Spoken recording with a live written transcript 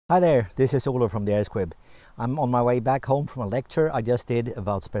Hi there, this is Olof from the Squib. I'm on my way back home from a lecture I just did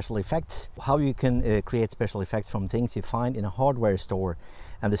about special effects. How you can create special effects from things you find in a hardware store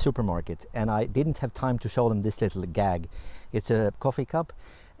and the supermarket. And I didn't have time to show them this little gag. It's a coffee cup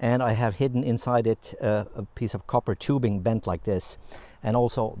and I have hidden inside it a piece of copper tubing bent like this. And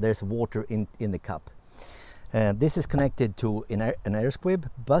also there's water in the cup. This is connected to an air squib,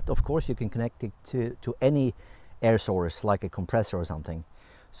 but of course you can connect it to any air source like a compressor or something.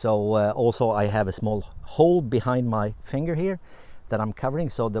 So also I have a small hole behind my finger here that I'm covering,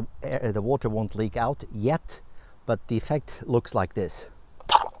 so the water won't leak out yet, but the effect looks like this.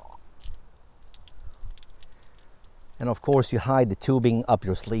 And of course you hide the tubing up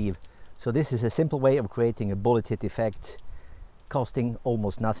your sleeve. So this is a simple way of creating a bullet hit effect, costing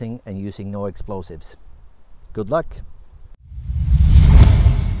almost nothing and using no explosives. Good luck!